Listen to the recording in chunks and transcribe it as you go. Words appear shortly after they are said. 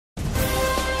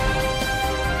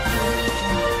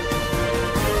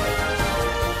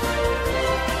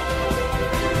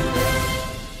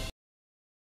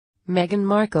Meghan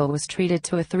Markle was treated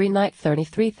to a three-night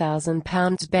 £33,000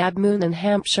 BABYMOON in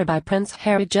Hampshire by Prince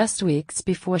Harry just weeks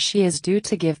before she is due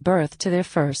to give birth to their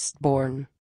firstborn.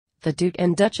 The Duke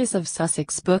and Duchess of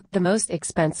Sussex booked the most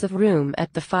expensive room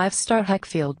at the five-star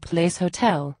Huckfield Place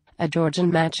Hotel, a Georgian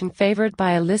mansion favored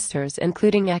by A-listers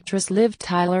including actress Liv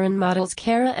Tyler and models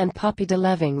Cara and Poppy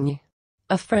Delevingne.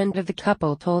 A friend of the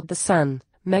couple told The Sun,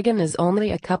 "Meghan is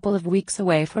only a couple of weeks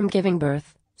away from giving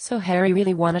birth, so Harry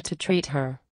really wanted to treat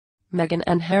her." Meghan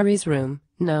and Harry's room,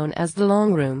 known as the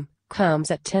Long Room, comes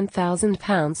at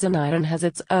 £10,000 a night and has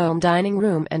its own dining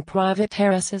room and private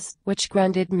terraces, which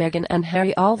granted Meghan and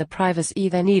Harry all the privacy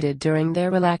they needed during their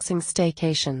relaxing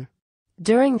staycation.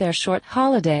 During their short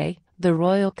holiday, the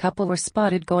royal couple were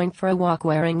spotted going for a walk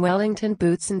wearing Wellington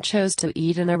boots and chose to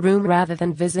eat in a room rather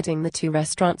than visiting the two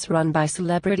restaurants run by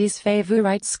celebrities'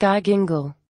 favourite Sky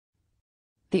Gingle.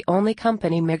 The only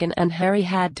company Meghan and Harry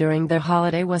had during their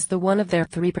holiday was the one of their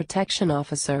 3 protection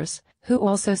officers, who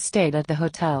also stayed at the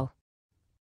hotel.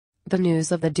 The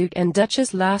news of the Duke and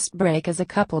Duchess' last break as a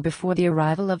couple before the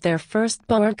arrival of their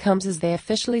firstborn comes as they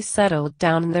officially settled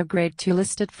down in their Grade 2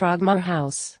 listed Frogmore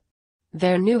house.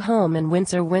 Their new home in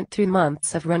Windsor went through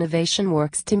months of renovation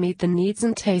works to meet the needs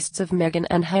and tastes of Meghan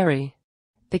and Harry.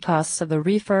 The costs of the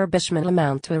refurbishment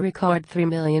amount to a record £3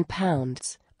 million,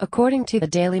 according to the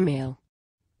Daily Mail.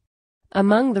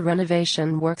 Among the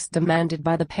renovation works demanded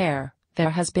by the pair, there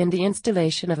has been the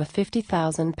installation of a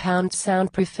 £50,000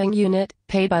 soundproofing unit,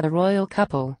 paid by the royal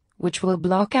couple, which will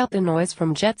block out the noise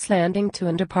from jets landing to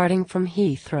and departing from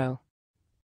Heathrow.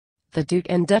 The Duke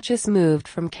and Duchess moved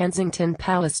from Kensington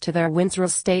Palace to their Windsor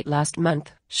estate last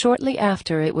month, shortly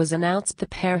after it was announced the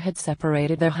pair had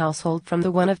separated their household from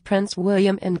the one of Prince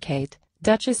William and Kate,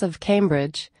 Duchess of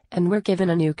Cambridge, and were given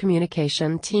a new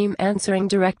communication team answering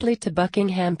directly to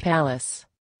Buckingham Palace.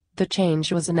 The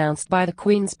change was announced by the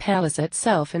Queen's Palace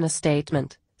itself in a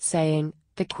statement, saying,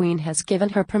 "The Queen has given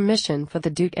her permission for the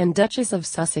Duke and Duchess of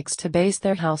Sussex to base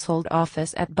their household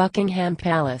office at Buckingham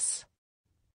Palace."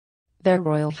 Their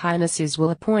Royal Highnesses will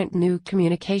appoint new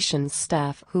communications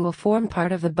staff who will form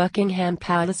part of the Buckingham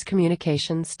Palace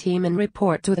communications team and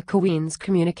report to the Queen's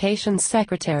Communications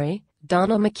Secretary,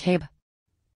 Donald McCabe.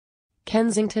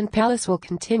 Kensington Palace will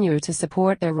continue to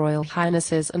support their Royal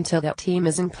Highnesses until that team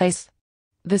is in place.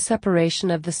 The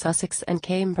separation of the Sussex and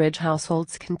Cambridge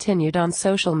households continued on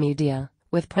social media,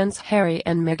 with Prince Harry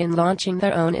and Meghan launching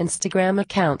their own Instagram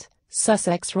account,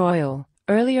 Sussex Royal,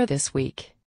 earlier this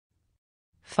week.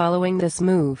 Following this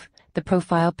move, the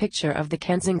profile picture of the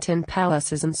Kensington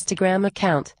Palace's Instagram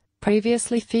account,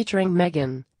 previously featuring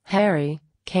Meghan, Harry,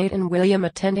 Kate and William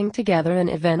attending together an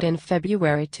event in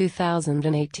February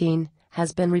 2018,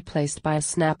 has been replaced by a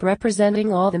snap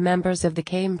representing all the members of the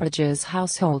Cambridge's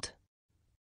household.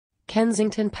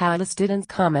 Kensington Palace didn't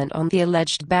comment on the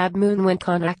alleged BABYMOON when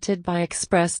contacted by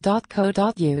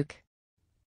express.co.uk.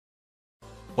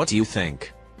 What do you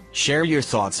think? Share your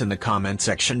thoughts in the comment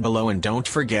section below and don't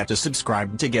forget to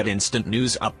subscribe to get instant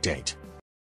news update.